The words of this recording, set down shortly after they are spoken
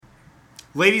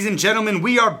Ladies and gentlemen,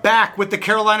 we are back with the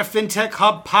Carolina Fintech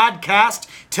Hub podcast.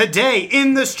 Today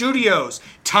in the studios,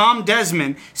 Tom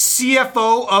Desmond,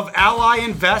 CFO of Ally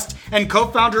Invest and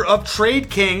co-founder of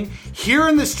TradeKing. Here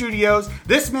in the studios,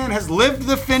 this man has lived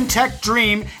the fintech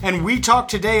dream, and we talk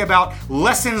today about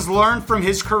lessons learned from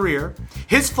his career,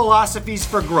 his philosophies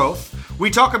for growth. We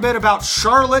talk a bit about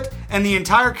Charlotte and the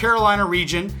entire Carolina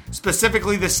region,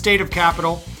 specifically the state of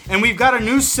capital. And we've got a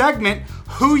new segment,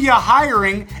 Who Ya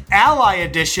Hiring? Ally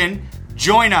Edition.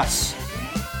 Join us.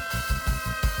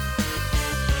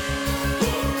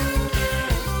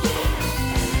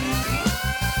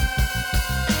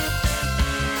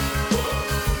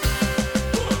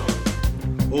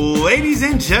 Ladies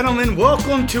and gentlemen,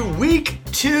 welcome to week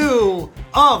 2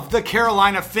 of the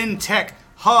Carolina Fintech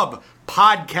Hub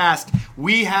podcast.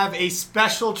 We have a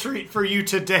special treat for you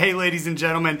today, ladies and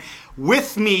gentlemen.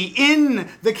 With me in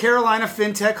the Carolina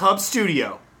Fintech Hub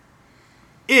studio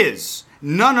is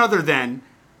none other than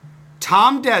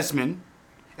Tom Desmond,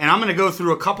 and I'm going to go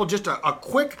through a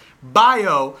quick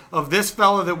bio of this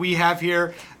fellow that we have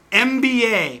here.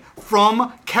 MBA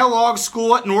from Kellogg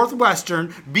School at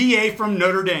Northwestern, BA from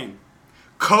Notre Dame,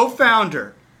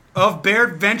 co-founder of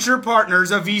Baird Venture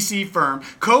Partners, a VC firm,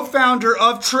 co-founder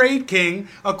of TradeKing,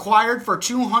 acquired for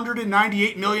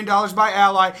 $298 million by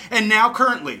Ally, and now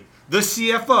currently the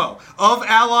CFO of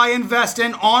Ally Invest,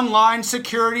 an online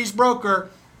securities broker.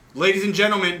 Ladies and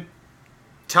gentlemen,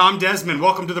 Tom Desmond,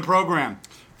 welcome to the program.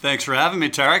 Thanks for having me,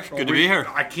 Tariq. Good to be here.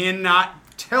 I cannot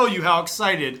tell you how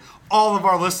excited all of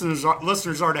our listeners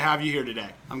are to have you here today.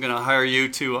 I'm going to hire you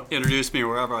to introduce me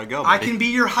wherever I go, buddy. I can be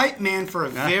your hype man for a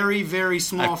very, very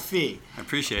small fee. I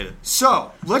appreciate it.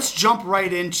 So let's jump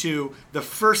right into the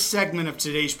first segment of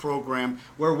today's program,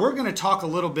 where we're going to talk a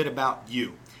little bit about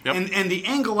you. Yep. And the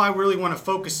angle I really want to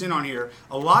focus in on here,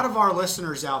 a lot of our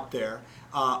listeners out there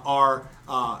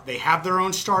they have their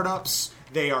own startups.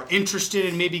 They are interested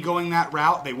in maybe going that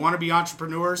route. They want to be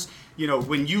entrepreneurs. You know,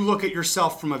 when you look at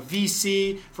yourself from a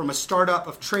VC, from a startup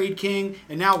of TradeKing,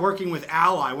 and now working with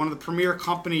Ally, one of the premier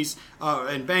companies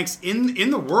and banks in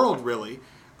the world, really.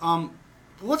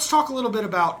 Let's talk a little bit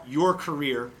about your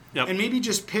career, and maybe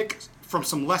just pick from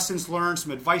some lessons learned,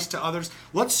 some advice to others.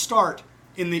 Let's start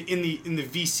in the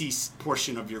VC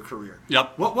portion of your career.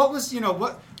 Yep. What was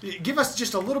give us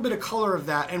just a little bit of color of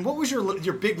that, and what was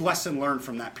your big lesson learned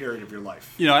from that period of your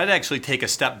life? You know, I'd actually take a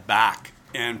step back,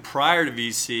 and prior to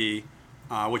VC,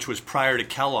 which was prior to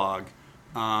Kellogg,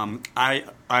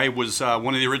 I was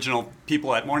one of the original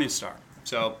people at Morningstar.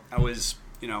 So I was,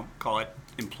 call it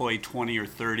employee 20 or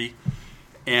 30.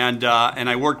 And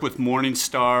I worked with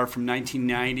Morningstar from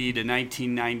 1990 to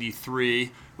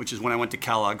 1993, which is when I went to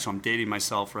Kellogg, so I'm dating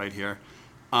myself right here.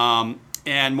 And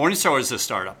Morningstar was a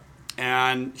startup,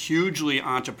 and hugely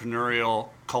entrepreneurial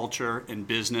culture and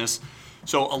business.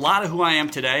 So a lot of who I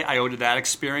am today, I owe to that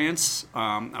experience.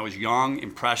 I was young,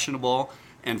 impressionable,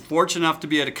 and fortunate enough to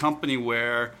be at a company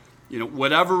where,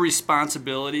 whatever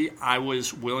responsibility I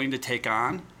was willing to take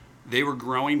on, they were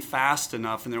growing fast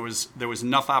enough, and there was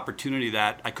enough opportunity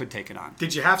that I could take it on.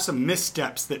 Did you have some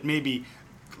missteps that maybe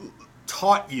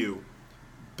taught you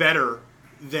better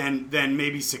than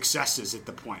maybe successes at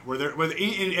the point?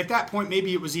 At that point,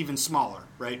 maybe it was even smaller,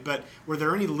 right? But were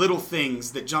there any little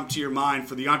things that jumped to your mind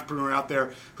for the entrepreneur out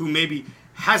there who maybe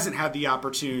hasn't had the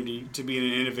opportunity to be in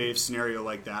an innovative scenario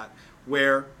like that,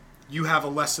 where you have a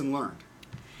lesson learned?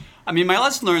 I mean, my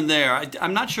lesson learned there,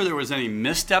 I'm not sure there was any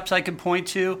missteps I could point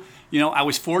to. I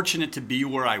was fortunate to be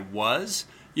where I was.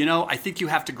 I think you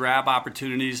have to grab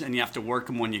opportunities and you have to work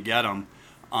them when you get them.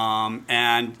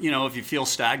 And, if you feel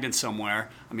stagnant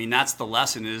somewhere, I mean, that's the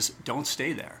lesson is don't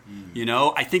stay there.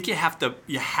 I think you have to,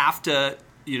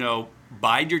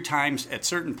 bide your times at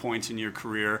certain points in your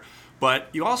career, but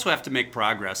you also have to make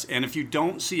progress. And if you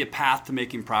don't see a path to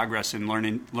making progress and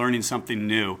learning something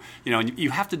new,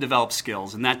 you have to develop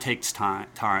skills, and that takes time.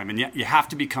 And you have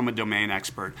to become a domain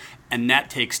expert, and that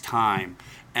takes time.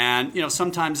 And,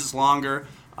 sometimes it's longer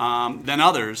than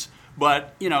others.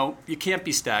 But, you can't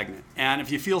be stagnant. And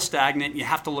if you feel stagnant, you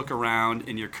have to look around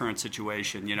in your current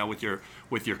situation,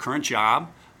 with your current job,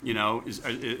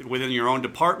 within your own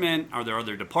department, are there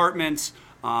other departments,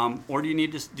 or do you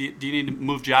need to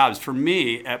move jobs? For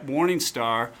me, at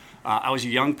Morningstar, I was a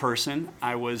young person.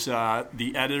 I was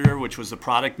the editor, which was the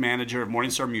product manager of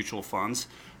Morningstar Mutual Funds,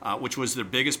 which was their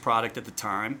biggest product at the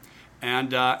time.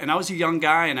 And I was a young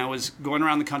guy, and I was going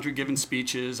around the country giving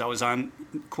speeches. I was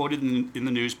quoted in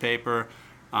the newspaper,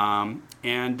 I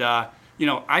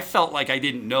felt like I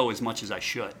didn't know as much as I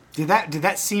should. Did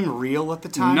that seem real at the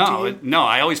time? No.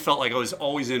 I always felt like I was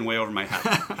always in way over my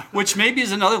head, which maybe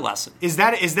is another lesson. Is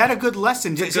that a good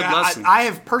lesson? It's a good lesson. I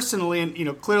have personally,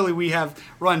 and clearly we have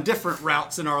run different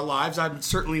routes in our lives. I'm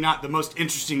certainly not the most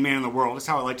interesting man in the world. That's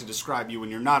how I like to describe you when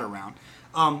you're not around.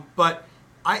 But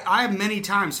I have many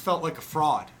times felt like a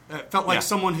fraud. Felt like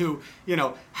someone who,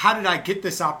 how did I get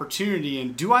this opportunity,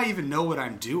 and do I even know what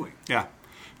I'm doing? Yeah.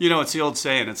 It's the old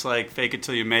saying. It's like fake it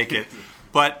till you make it.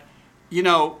 But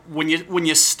when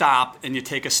you stop and you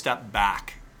take a step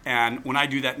back, and when I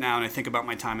do that now and I think about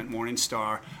my time at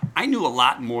Morningstar, I knew a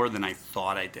lot more than I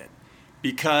thought I did,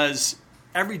 because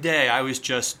every day I was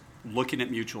just looking at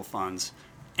mutual funds,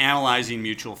 analyzing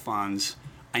mutual funds.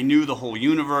 I knew the whole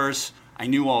universe. I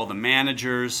knew all the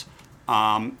managers,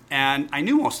 and I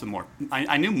knew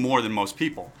I knew more than most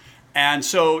people. And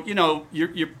so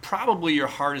you're probably your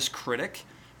hardest critic.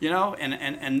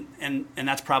 And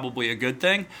that's probably a good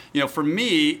thing. For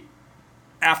me,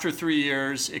 after 3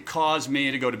 years, it caused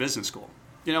me to go to business school,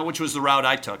 which was the route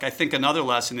I took. I think another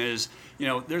lesson is,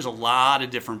 there's a lot of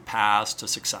different paths to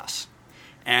success.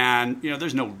 And,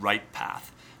 there's no right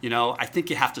path. I think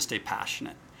you have to stay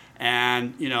passionate,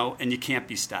 and you can't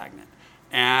be stagnant.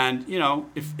 And,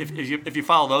 if you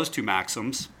follow those two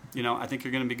maxims, I think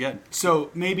you're going to be good. So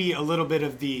maybe a little bit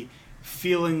of the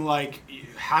feeling like,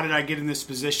 how did I get in this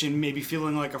position? Maybe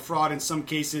feeling like a fraud in some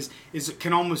cases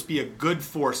can almost be a good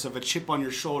force of a chip on your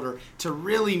shoulder to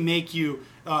really make you,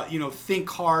 think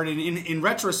hard. And in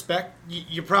retrospect,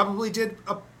 you probably did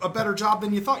a better job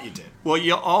than you thought you did. Well,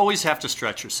 you always have to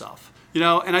stretch yourself,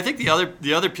 And I think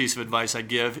the other piece of advice I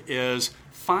give is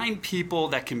find people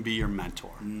that can be your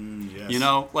mentor.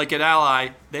 Yes. Like at Ally,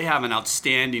 they have an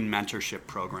outstanding mentorship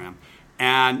program.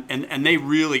 And they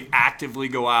really actively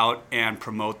go out and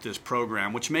promote this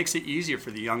program, which makes it easier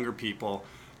for the younger people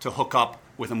to hook up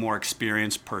with a more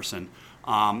experienced person.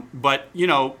 But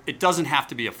it doesn't have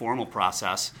to be a formal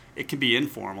process. It can be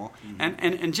informal.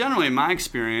 Mm-hmm. And generally, in my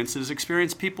experience,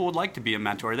 experienced people would like to be a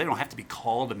mentor. They don't have to be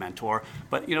called a mentor,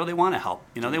 but they want to help.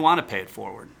 They want to pay it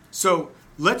forward. So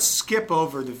let's skip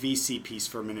over the VC piece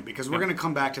for a minute, because we're going to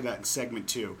come back to that in segment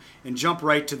 2 and jump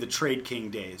right to the TradeKing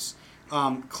days.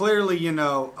 Clearly,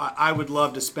 I would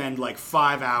love to spend like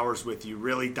 5 hours with you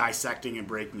really dissecting and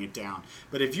breaking it down.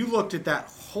 But if you looked at that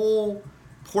whole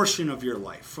portion of your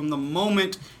life, from the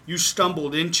moment you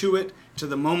stumbled into it to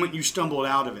the moment you stumbled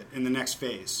out of it in the next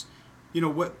phase,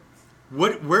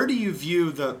 where do you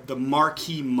view the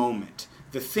marquee moment?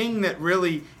 The thing that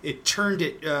really, it turned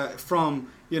it from,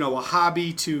 a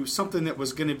hobby to something that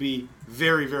was going to be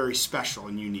very, very special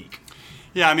and unique?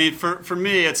 Yeah, I mean, for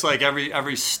me, it's like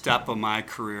every step of my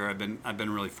career, I've been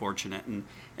really fortunate, and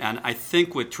I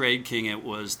think with TradeKing, it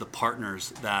was the partners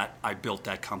that I built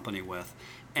that company with,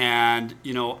 and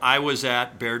I was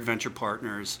at Baird Venture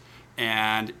Partners,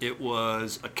 and it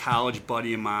was a college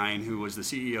buddy of mine who was the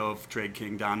CEO of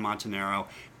TradeKing, Don Montanaro,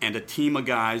 and a team of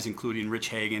guys, including Rich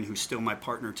Hagan, who's still my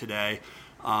partner today,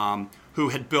 who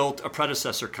had built a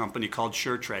predecessor company called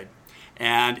SureTrade,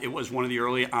 and it was one of the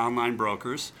early online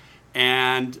brokers.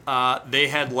 And they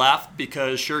had left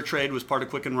because SureTrade was part of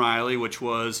Quick & Riley, which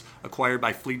was acquired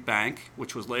by Fleet Bank,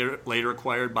 which was later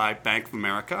acquired by Bank of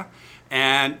America.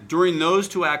 And during those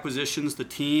two acquisitions, the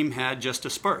team had just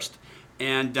dispersed.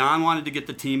 And Don wanted to get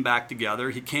the team back together.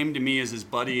 He came to me as his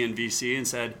buddy in VC and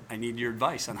said, I need your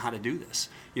advice on how to do this.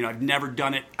 I've never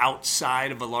done it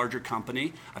outside of a larger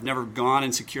company. I've never gone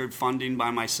and secured funding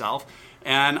by myself.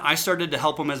 And I started to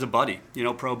help him as a buddy,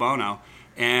 pro bono.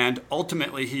 And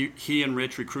ultimately, he and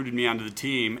Rich recruited me onto the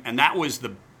team, and that was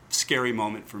the scary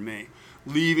moment for me,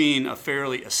 leaving a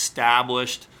fairly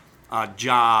established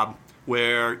job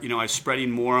where I was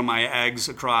spreading more of my eggs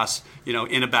across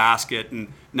in a basket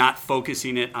and not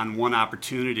focusing it on one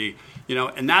opportunity.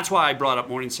 And that's why I brought up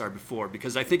Morningstar before,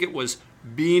 because I think it was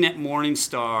being at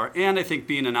Morningstar, and I think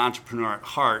being an entrepreneur at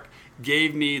heart,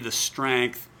 gave me the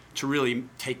strength to really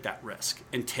take that risk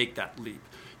and take that leap.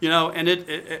 And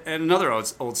and another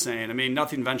old saying,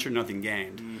 nothing ventured, nothing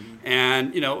gained. Mm-hmm.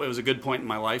 And, it was a good point in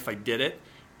my life. I did it.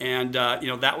 And,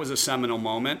 that was a seminal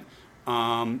moment.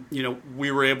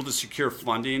 We were able to secure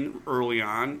funding early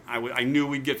on. I knew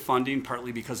we'd get funding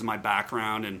partly because of my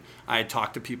background, and I had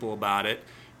talked to people about it.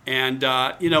 And,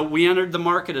 we entered the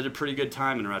market at a pretty good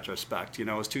time in retrospect.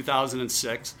 It was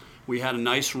 2006. We had a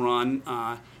nice run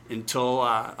until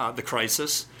the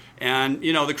crisis. And,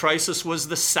 the crisis was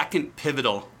the second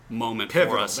pivotal moment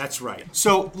for us. That's right.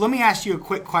 So let me ask you a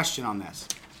quick question on this.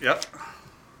 Yep.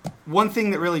 One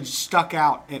thing that really stuck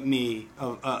out at me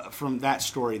from that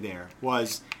story there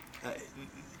was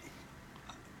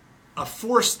a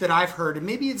force that I've heard, and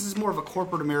maybe this is more of a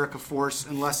corporate America force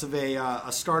and less of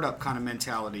a startup kind of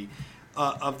mentality,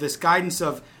 of this guidance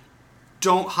of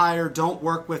don't hire, don't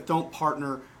work with, don't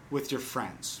partner with your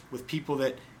friends, with people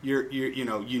that you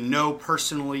know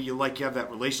personally, you have that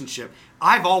relationship.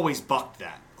 I've always bucked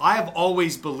that. I have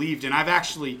always believed, and I've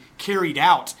actually carried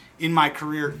out in my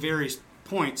career at various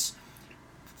points,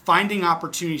 finding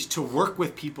opportunities to work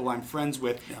with people I'm friends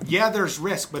with. Yeah, there's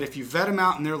risk, but if you vet them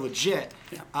out and they're legit,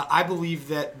 I believe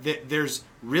that there's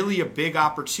really a big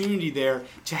opportunity there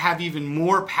to have even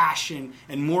more passion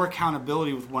and more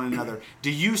accountability with one another. Do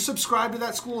you subscribe to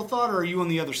that school of thought, or are you on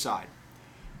the other side?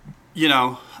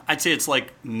 I'd say it's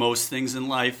like most things in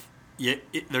life.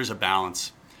 There's a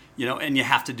balance, and you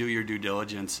have to do your due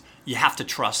diligence. You have to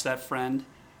trust that friend.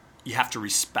 You have to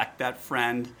respect that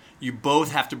friend. You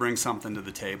both have to bring something to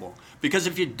the table. Because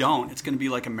if you don't, it's going to be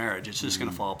like a marriage. It's just going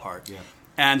to fall apart. Yeah.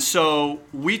 And so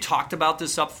we talked about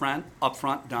this up front,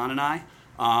 Don and I,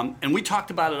 and we talked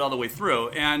about it all the way through.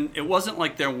 And it wasn't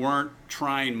like there weren't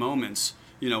trying moments,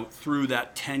 through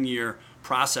that 10-year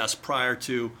process prior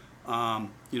to, our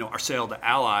sale to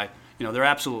Ally. There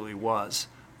absolutely was.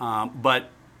 But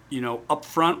up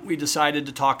front, we decided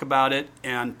to talk about it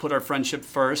and put our friendship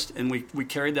first, and we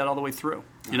carried that all the way through.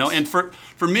 Nice. And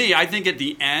for me, I think at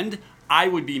the end, I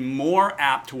would be more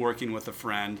apt to working with a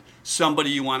friend,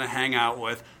 somebody you want to hang out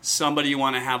with, somebody you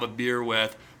want to have a beer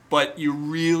with, but you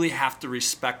really have to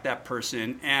respect that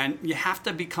person, and you have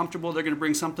to be comfortable they're going to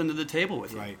bring something to the table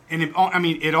with you. Right. And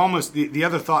it almost, the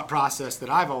other thought process that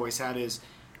I've always had is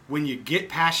when you get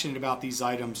passionate about these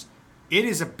items, it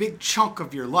is a big chunk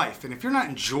of your life. And if you're not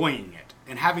enjoying it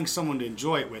and having someone to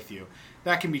enjoy it with you,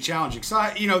 that can be challenging.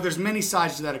 So, there's many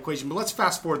sides to that equation, but let's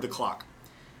fast forward the clock.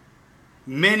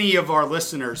 Many of our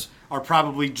listeners are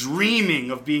probably dreaming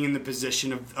of being in the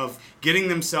position of getting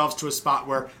themselves to a spot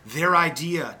where their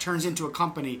idea turns into a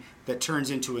company that turns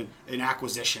into an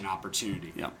acquisition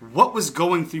opportunity. Yeah. What was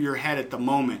going through your head at the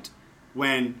moment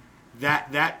when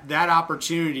that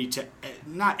opportunity to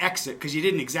not exit, because you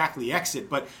didn't exactly exit,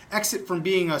 but exit from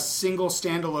being a single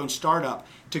standalone startup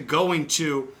to going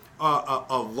to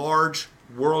a large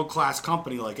world-class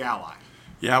company like Ally?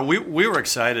 Yeah, we were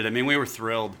excited. I mean, we were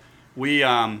thrilled. We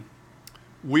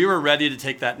were ready to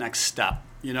take that next step.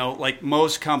 Like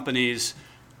most companies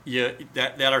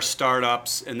that are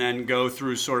startups and then go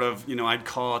through sort of, I'd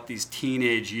call it these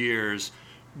teenage years,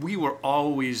 we were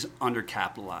always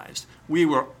undercapitalized. We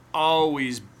were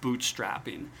always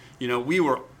bootstrapping. We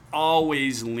were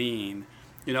always lean.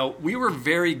 We were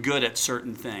very good at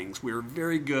certain things. We were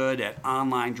very good at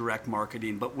online direct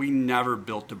marketing, but we never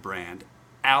built a brand.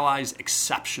 Ally's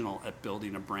exceptional at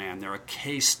building a brand. They're a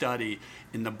case study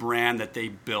in the brand that they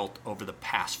built over the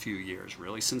past few years,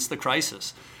 really, since the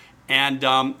crisis.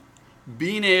 And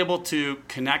being able to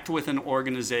connect with an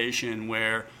organization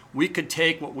where we could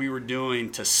take what we were doing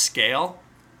to scale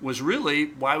was really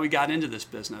why we got into this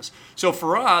business. So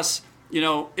for us,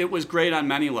 it was great on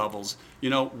many levels.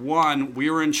 One, we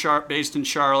were based in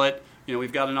Charlotte.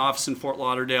 We've got an office in Fort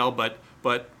Lauderdale, but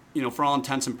for all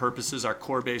intents and purposes, our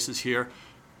core base is here.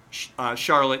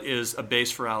 Charlotte is a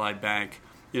base for Ally Bank.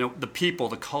 The people,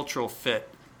 the cultural fit,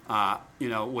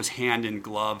 was hand in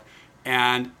glove.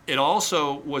 And it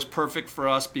also was perfect for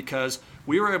us because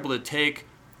we were able to take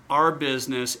our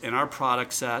business and our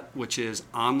product set, which is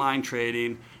online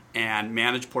trading and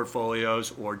managed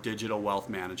portfolios or digital wealth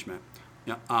management.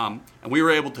 And we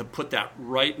were able to put that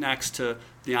right next to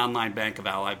the online bank of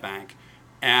Ally Bank.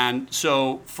 And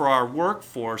so for our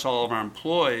workforce, all of our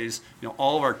employees,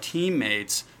 all of our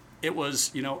teammates, it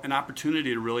was, an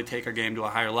opportunity to really take our game to a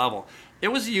higher level. It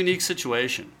was a unique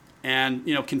situation and,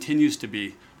 continues to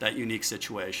be that unique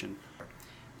situation.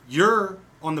 You're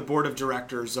on the board of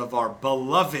directors of our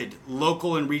beloved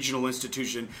local and regional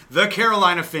institution, the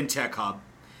Carolina Fintech Hub.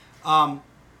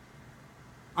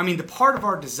 The part of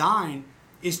our design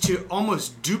is to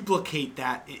almost duplicate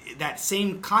that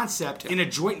same concept in a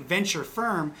joint venture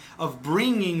firm of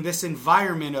bringing this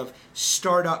environment of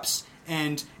startups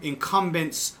and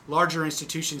incumbents, larger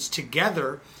institutions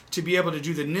together to be able to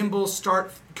do the nimble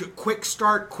start, quick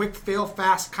fail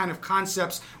fast kind of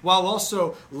concepts, while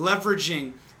also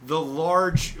leveraging the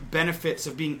large benefits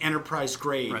of being enterprise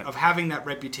grade, right, of having that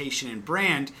reputation and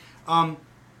brand.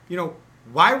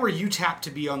 Why were you tapped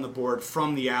to be on the board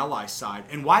from the Ally side,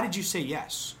 and why did you say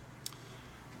yes?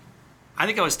 I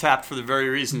think I was tapped for the very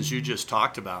reasons you just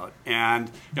talked about.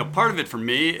 And part of it for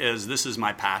me is this is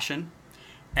my passion.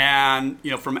 And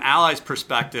from Ally's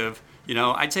perspective,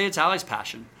 I'd say it's Ally's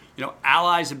passion.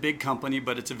 Ally's a big company,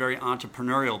 but it's a very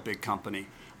entrepreneurial big company.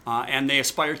 And they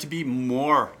aspire to be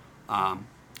more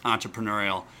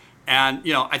entrepreneurial. And,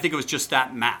 I think it was just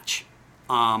that match.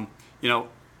 Part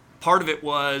of it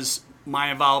was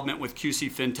my involvement with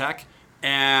QC Fintech.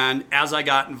 And as I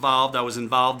got involved, I was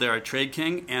involved there at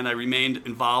TradeKing, and I remain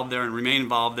involved there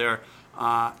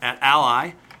at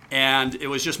Ally. And it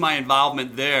was just my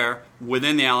involvement there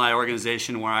within the Ally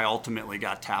organization where I ultimately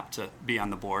got tapped to be on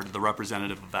the board, the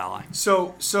representative of Ally.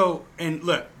 So, and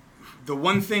look, the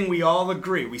one thing we all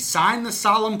agree, we signed the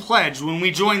solemn pledge when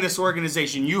we joined this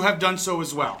organization. You have done so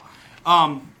as well.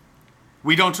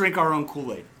 We don't drink our own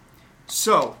Kool-Aid.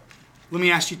 So, let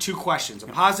me ask you two questions, a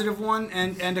positive one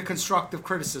and a constructive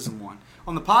criticism one.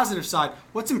 On the positive side,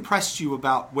 what's impressed you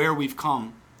about where we've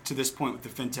come to this point with the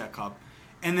FinTech Hub?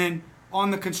 And then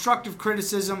on the constructive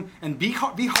criticism, and be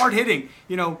hard-hitting,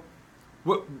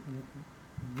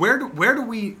 where do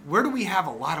we have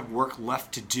a lot of work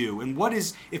left to do? And what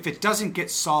is, if it doesn't get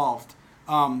solved,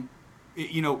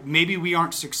 maybe we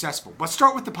aren't successful. But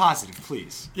start with the positive,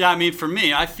 please. Yeah, for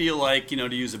me, I feel like, to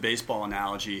use a baseball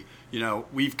analogy,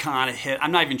 we've kind of hit,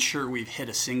 I'm not even sure we've hit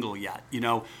a single yet.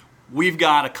 We've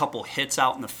got a couple hits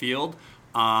out in the field,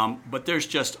 but there's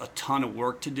just a ton of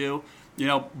work to do.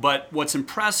 But what's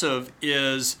impressive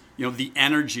is, the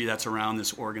energy that's around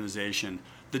this organization,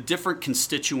 the different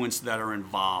constituents that are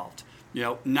involved.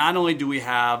 Not only do we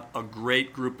have a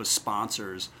great group of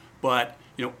sponsors, but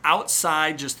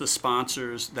outside just the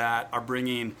sponsors that are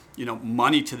bringing,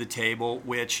 money to the table,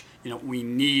 which, we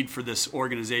need for this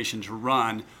organization to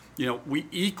run, we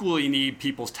equally need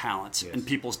people's talents and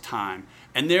people's time.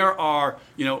 And there are,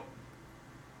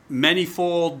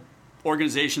 manyfold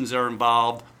organizations that are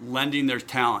involved lending their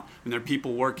talent. And there are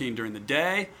people working during the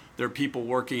day, there are people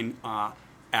working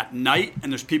at night,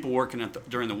 and there's people working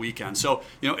during the weekend. So,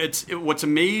 what's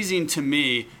amazing to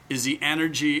me is the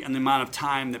energy and the amount of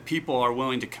time that people are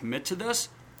willing to commit to this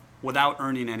without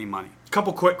earning any money.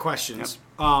 Couple quick questions.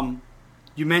 Yep.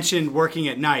 You mentioned working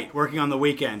at night, working on the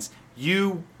weekends.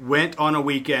 You went on a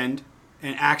weekend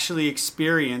and actually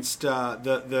experienced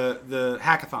the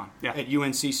hackathon at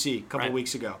UNCC a couple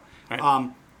weeks ago.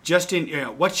 Right.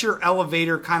 What's your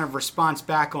elevator kind of response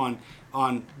back on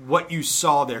what you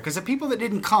saw there? Because the people that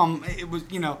didn't come, it was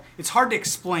it's hard to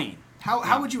explain.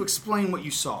 How would you explain what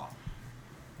you saw?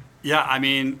 Yeah,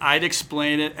 I'd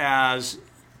explain it as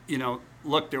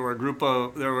look, there were a group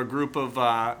of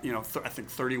I think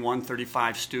 31,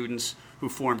 35 students who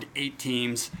formed 8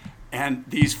 teams, and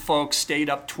these folks stayed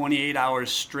up 28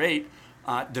 hours straight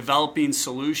developing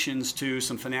solutions to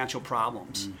some financial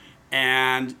problems.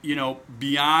 And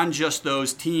beyond just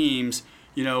those teams,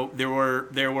 there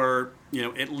were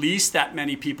at least that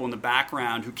many people in the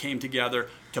background who came together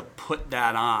to put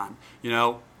that on.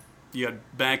 You had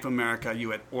Bank of America,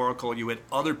 you had Oracle, you had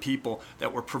other people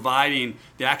that were providing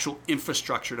the actual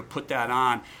infrastructure to put that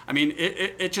on.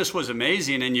 It just was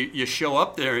amazing. And you show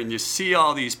up there and you see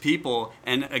all these people,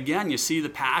 and again, you see the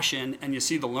passion and you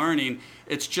see the learning.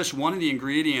 It's just one of the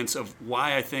ingredients of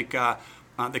why I think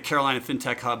the Carolina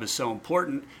Fintech Hub is so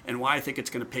important, and why I think it's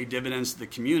going to pay dividends to the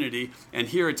community. And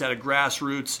here it's at a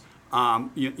grassroots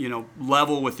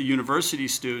level with the university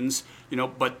students,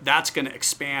 but that's going to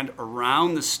expand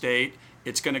around the state.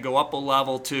 It's going to go up a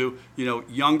level to,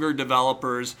 younger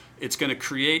developers. It's going to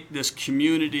create this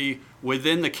community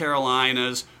within the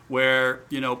Carolinas where,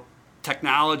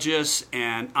 technologists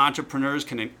and entrepreneurs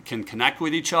can connect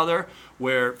with each other,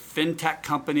 where fintech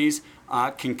companies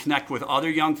can connect with other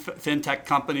young fintech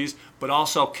companies, but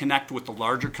also connect with the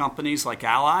larger companies like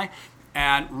Ally.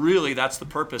 And really, that's the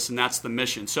purpose and that's the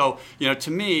mission. So,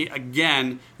 to me,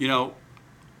 again,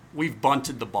 we've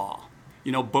bunted the ball,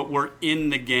 but we're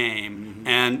in the game,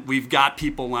 and we've got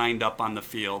people lined up on the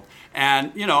field.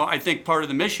 And, I think part of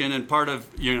the mission and part of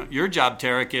your job,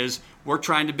 Tariq, is we're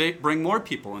trying to bring more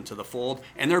people into the fold,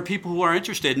 and there are people who are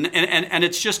interested, and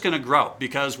it's just going to grow,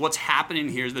 because what's happening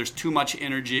here is there's too much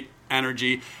energy,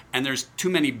 and there's too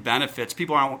many benefits.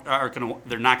 People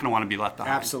they're not going to want to be left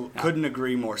behind. Absolutely, yeah. Couldn't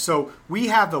agree more. So we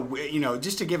have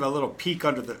just to give a little peek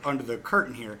under the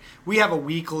curtain here, we have a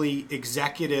weekly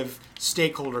executive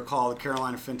stakeholder call, the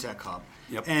Carolina Fintech Hub.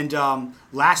 Yep. And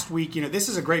last week, this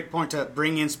is a great point to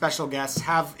bring in special guests,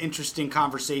 have interesting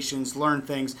conversations, learn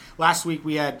things. Last week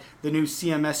we had the new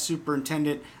CMS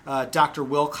superintendent, Dr.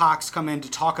 Wilcox, come in to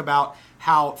talk about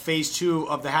how phase 2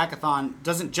 of the hackathon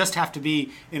doesn't just have to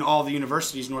be in all the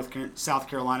universities in South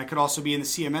Carolina. It could also be in the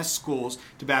CMS schools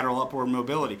to battle upward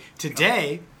mobility.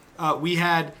 Today, we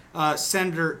had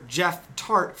Senator Jeff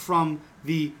Tart from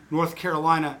the North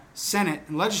Carolina Senate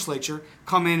and Legislature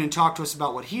come in and talk to us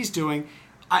about what he's doing.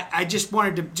 I just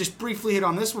wanted to just briefly hit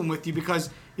on this one with you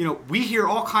because, we hear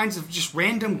all kinds of just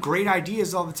random great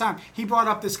ideas all the time. He brought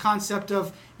up this concept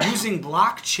of using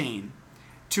blockchain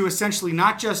to essentially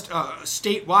not just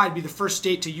statewide be the first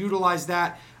state to utilize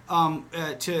that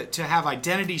to have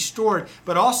identity stored,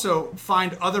 but also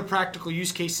find other practical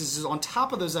use cases on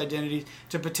top of those identities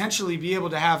to potentially be able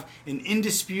to have an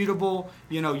indisputable,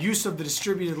 use of the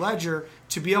distributed ledger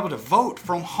to be able to vote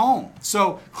from home.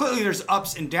 So clearly there's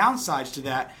ups and downsides to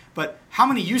that, but how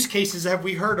many use cases have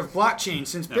we heard of blockchain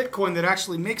since Bitcoin that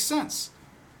actually makes sense?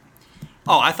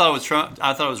 Oh, I thought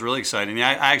it was really exciting.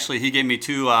 He gave me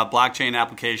 2 blockchain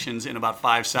applications in about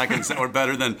 5 seconds that were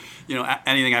better than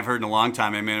anything I've heard in a long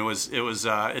time. I mean,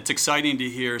 it's exciting to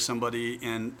hear somebody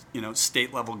in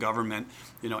state level government,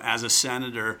 as a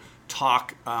senator,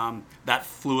 talk that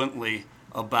fluently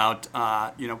about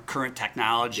current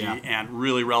technology and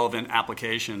really relevant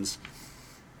applications.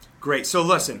 Great. So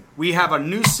listen, we have a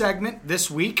new segment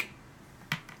this week.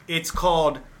 It's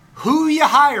called "Who Ya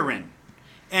Hiring?"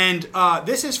 And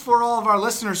this is for all of our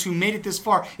listeners who made it this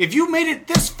far. If you made it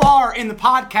this far in the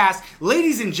podcast,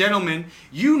 ladies and gentlemen,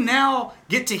 you now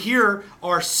get to hear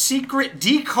our secret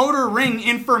decoder ring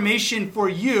information for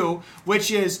you,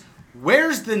 which is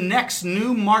where's the next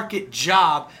new market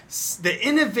job, the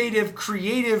innovative,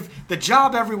 creative, the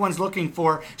job everyone's looking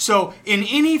for. So in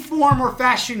any form or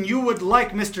fashion you would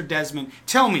like, Mr. Desmond,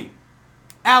 tell me,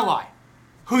 Ally,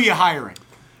 who you hiring?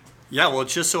 Yeah, well, it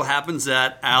just so happens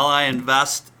that Ally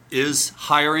Invest is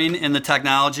hiring in the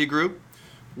technology group.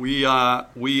 We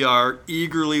are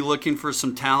eagerly looking for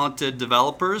some talented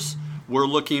developers. We're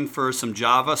looking for some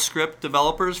JavaScript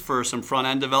developers for some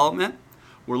front-end development.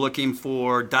 We're looking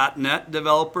for .NET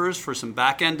developers for some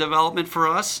back-end development for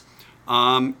us.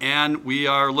 And we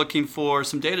are looking for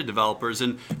some data developers.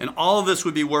 And all of this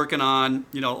would be working on,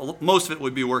 most of it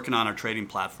would be working on our trading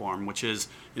platform, which is,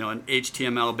 an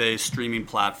HTML-based streaming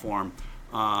platform.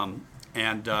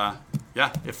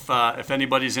 If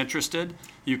anybody's interested,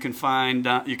 you can find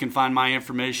my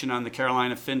information on the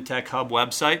Carolina Fintech Hub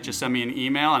website. Just send me an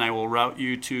email, and I will route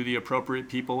you to the appropriate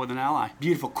people with an Ally.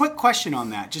 Beautiful. Quick question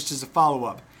on that, just as a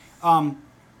follow-up.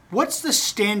 What's the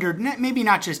standard, maybe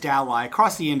not just Ally,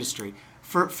 across the industry,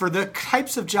 for the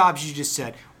types of jobs you just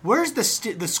said? Where's the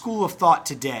school of thought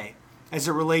today as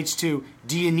it relates to,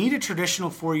 do you need a traditional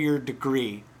 4-year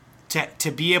degree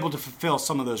to be able to fulfill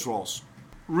some of those roles?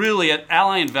 Really, at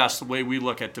Ally Invest, the way we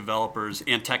look at developers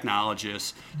and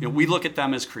technologists, we look at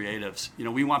them as creatives.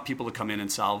 We want people to come in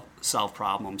and solve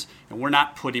problems, and we're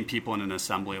not putting people in an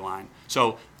assembly line.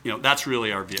 So, that's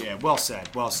really our view. Yeah, well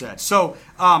said, well said. So,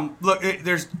 look,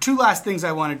 there's 2 last things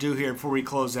I want to do here before we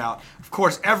close out. Of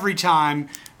course, every time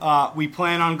we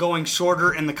plan on going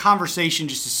shorter, and the conversation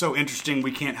just is so interesting,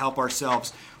 we can't help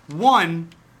ourselves. One,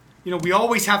 we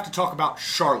always have to talk about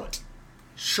Charlotte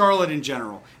in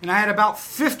general. And I had about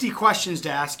 50 questions to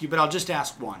ask you, but I'll just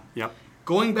ask one. Yep.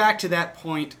 Going back to that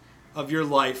point of your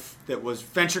life that was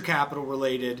venture capital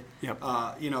related, yep.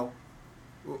 I'm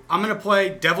going to play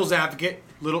devil's advocate,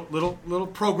 little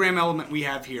program element we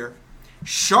have here.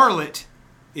 Charlotte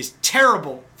is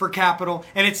terrible for capital,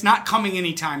 and it's not coming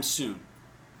anytime soon.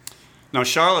 Now,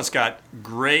 Charlotte's got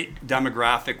great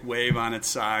demographic wave on its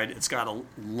side. It's got a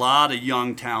lot of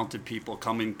young, talented people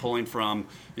pulling from,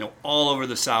 all over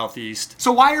the Southeast.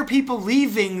 So why are people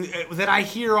leaving that I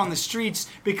hear on the streets?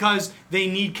 Because they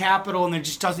need capital and there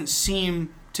just doesn't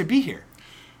seem to be here.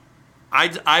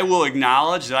 I will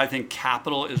acknowledge that I think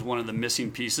capital is one of the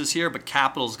missing pieces here, but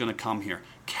capital is going to come here.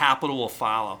 Capital will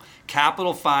follow.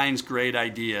 Capital finds great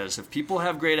ideas. If people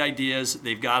have great ideas,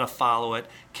 they've got to follow it.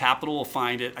 Capital will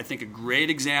find it. I think a great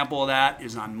example of that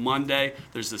is on Monday.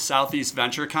 There's the Southeast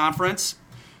Venture Conference.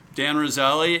 Dan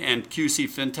Roselli and QC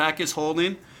FinTech is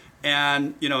holding.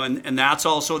 And, and that's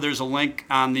also, there's a link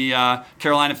on the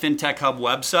Carolina Fintech Hub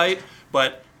website.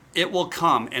 But it will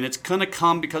come, and it's going to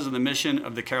come because of the mission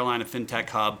of the Carolina Fintech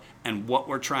Hub and what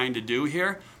we're trying to do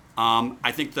here.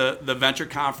 I think the Venture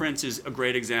Conference is a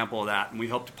great example of that, and we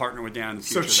hope to partner with Dan in the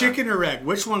future. So chicken or egg,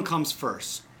 which one comes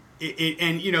first?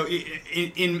 In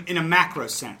a macro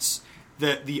sense,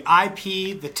 the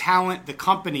IP, the talent, the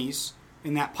companies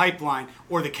in that pipeline,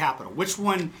 or the capital? Which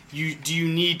one do you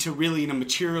need to really, in a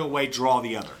material way, draw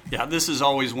the other? Yeah, this is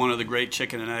always one of the great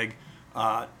chicken and egg,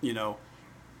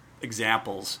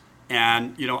 examples.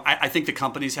 And, I think the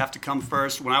companies have to come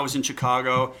first. When I was in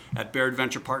Chicago at Baird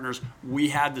Venture Partners, we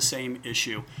had the same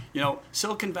issue.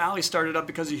 Silicon Valley started up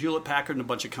because of Hewlett-Packard and a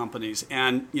bunch of companies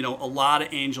and, a lot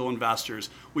of angel investors.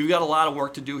 We've got a lot of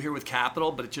work to do here with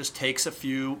capital, but it just takes a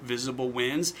few visible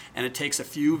wins, and it takes a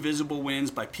few visible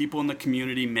wins by people in the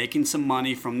community making some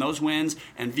money from those wins,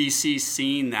 and VCs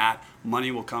seeing that money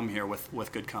will come here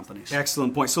with good companies.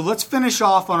 Excellent point. So let's finish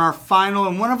off on our final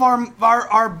and one of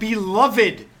our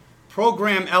beloved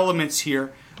program elements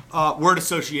here, word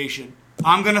association.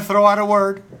 I'm going to throw out a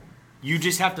word. You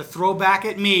just have to throw back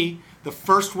at me the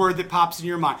first word that pops in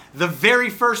your mind. The very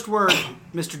first word,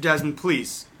 Mr. Desmond,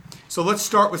 please. So let's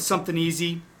start with something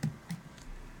easy.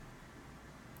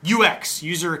 UX,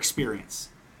 user experience.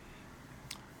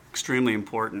 Extremely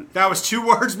important. That was 2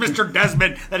 words, Mr.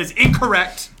 Desmond. That is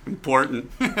incorrect.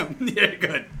 Important. Yeah,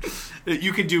 good.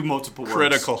 You can do multiple words.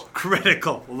 Critical.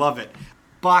 Critical. Love it.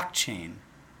 Blockchain.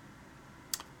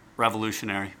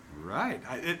 Revolutionary. Right.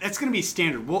 It's going to be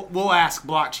standard. We'll ask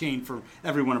blockchain for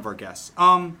every one of our guests.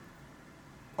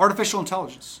 Artificial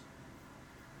intelligence.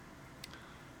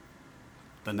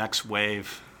 The next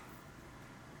wave.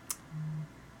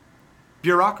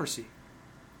 Bureaucracy.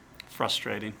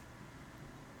 Frustrating.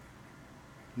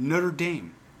 Notre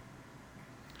Dame.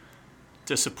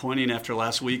 Disappointing after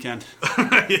last weekend.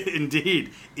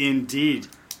 Indeed.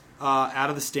 Out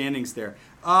of the standings there.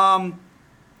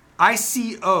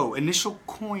 ICO, initial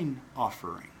coin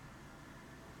offering.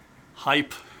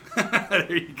 Hype.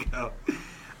 There you go.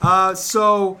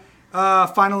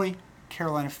 Finally,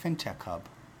 Carolina Fintech Hub.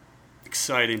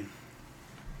 Exciting.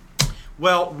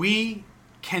 Well, we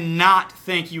cannot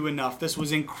thank you enough. This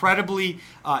was incredibly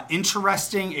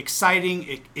interesting,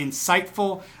 exciting,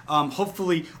 insightful.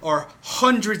 Hopefully our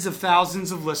hundreds of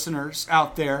thousands of listeners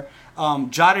out there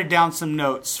jotted down some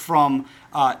notes from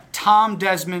Tom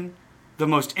Desmond, the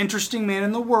most interesting man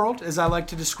in the world, as I like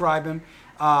to describe him.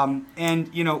 And,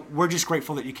 we're just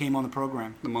grateful that you came on the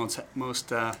program. The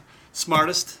most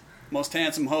smartest, most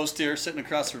handsome host here, sitting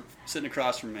across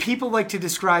from me. People like to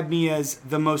describe me as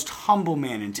the most humble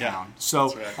man in town. Yeah, so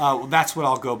that's right. That's what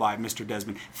I'll go by, Mr.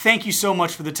 Desmond. Thank you so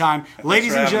much for the time.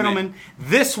 Ladies for and having gentlemen, me.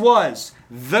 this was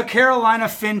the Carolina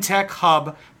Fintech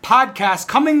Hub podcast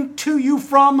coming to you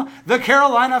from the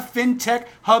Carolina Fintech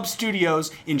Hub studios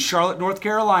in Charlotte, North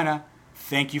Carolina.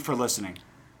 Thank you for listening.